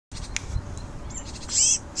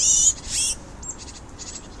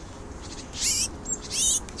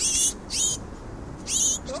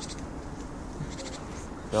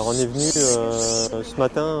Alors on est venu ce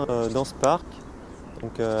matin dans ce parc,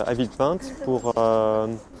 donc, à Villepinte, pour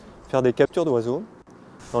faire des captures d'oiseaux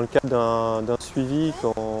dans le cadre d'un suivi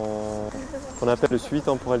qu'on appelle le suivi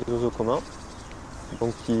temporel des oiseaux communs,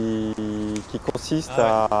 donc qui consiste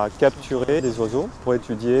à capturer des oiseaux pour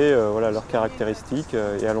étudier voilà, leurs caractéristiques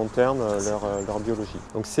et à long terme leur biologie.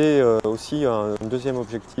 Donc c'est aussi un deuxième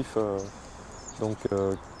objectif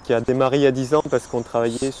qui a démarré il y a 10 ans parce qu'on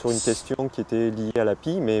travaillait sur une question qui était liée à la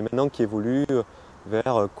PI, mais maintenant qui évolue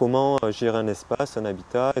vers comment gérer un espace, un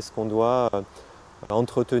habitat. Est-ce qu'on doit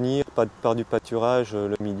entretenir par du pâturage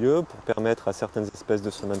le milieu pour permettre à certaines espèces de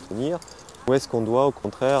se maintenir, ou est-ce qu'on doit au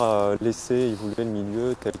contraire laisser évoluer le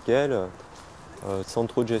milieu tel quel sans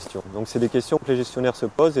trop de gestion. Donc c'est des questions que les gestionnaires se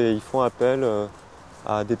posent et ils font appel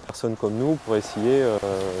à des personnes comme nous pour essayer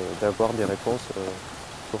d'avoir des réponses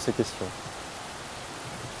sur ces questions.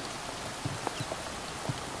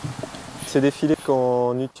 C'est des filets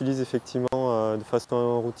qu'on utilise effectivement de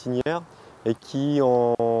façon routinière et qui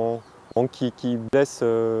blessent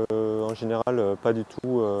en général pas du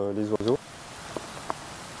tout les oiseaux.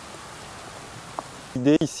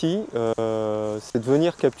 L'idée ici, c'est de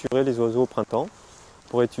venir capturer les oiseaux au printemps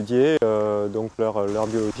pour étudier donc leur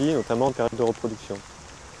biologie, notamment en période de reproduction.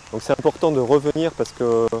 Donc c'est important de revenir parce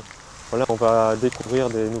que voilà, on va découvrir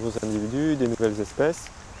des nouveaux individus, des nouvelles espèces.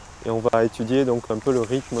 Et on va étudier donc un peu le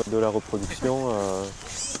rythme de la reproduction.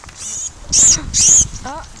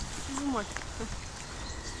 Ah, excusez-moi.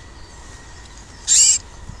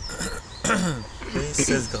 Et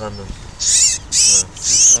 16 grammes. Voilà.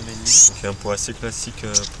 16 grammes et demi. C'est un poids assez classique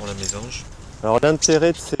pour la mésange. Alors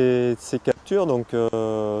l'intérêt de ces captures, donc,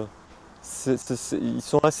 ils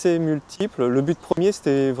sont assez multiples. Le but premier,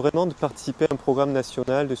 c'était vraiment de participer à un programme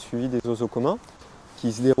national de suivi des oiseaux communs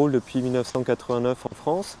qui se déroule depuis 1989 en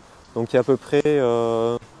France. Donc il y a à peu près,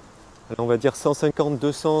 on va dire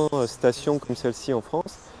 150-200 stations comme celle-ci en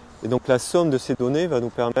France. Et donc la somme de ces données va nous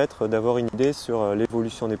permettre d'avoir une idée sur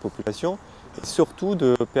l'évolution des populations et surtout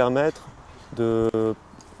de permettre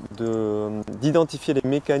d'identifier les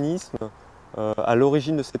mécanismes à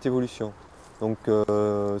l'origine de cette évolution. Donc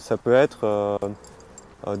ça peut être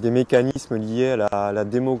des mécanismes liés à la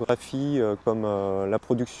démographie comme la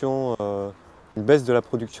production, une baisse de la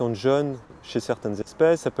production de jeunes chez certaines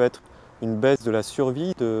espèces, ça peut être une baisse de la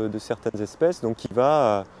survie de certaines espèces, donc qui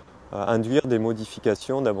va induire des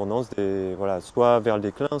modifications d'abondance, voilà, soit vers le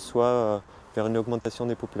déclin, soit vers une augmentation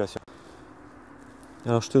des populations.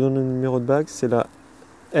 Alors je te donne le numéro de bague, c'est la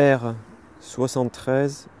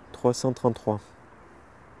R73-333.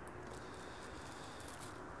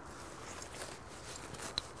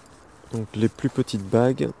 Donc les plus petites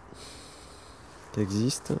bagues qui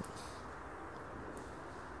existent.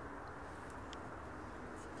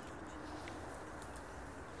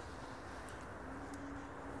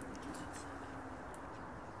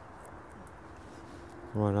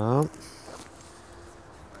 Voilà.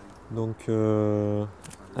 Donc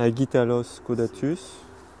Aegytalos caudatus,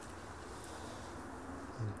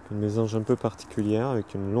 une mésange un peu particulière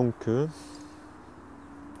avec une longue queue.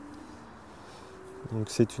 Donc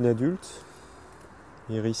c'est une adulte,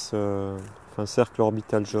 iris, cercle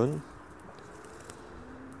orbital jaune.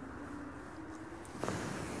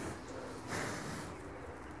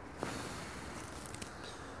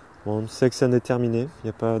 Bon, sexe indéterminé, il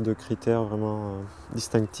n'y a pas de critères vraiment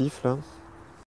distinctifs là.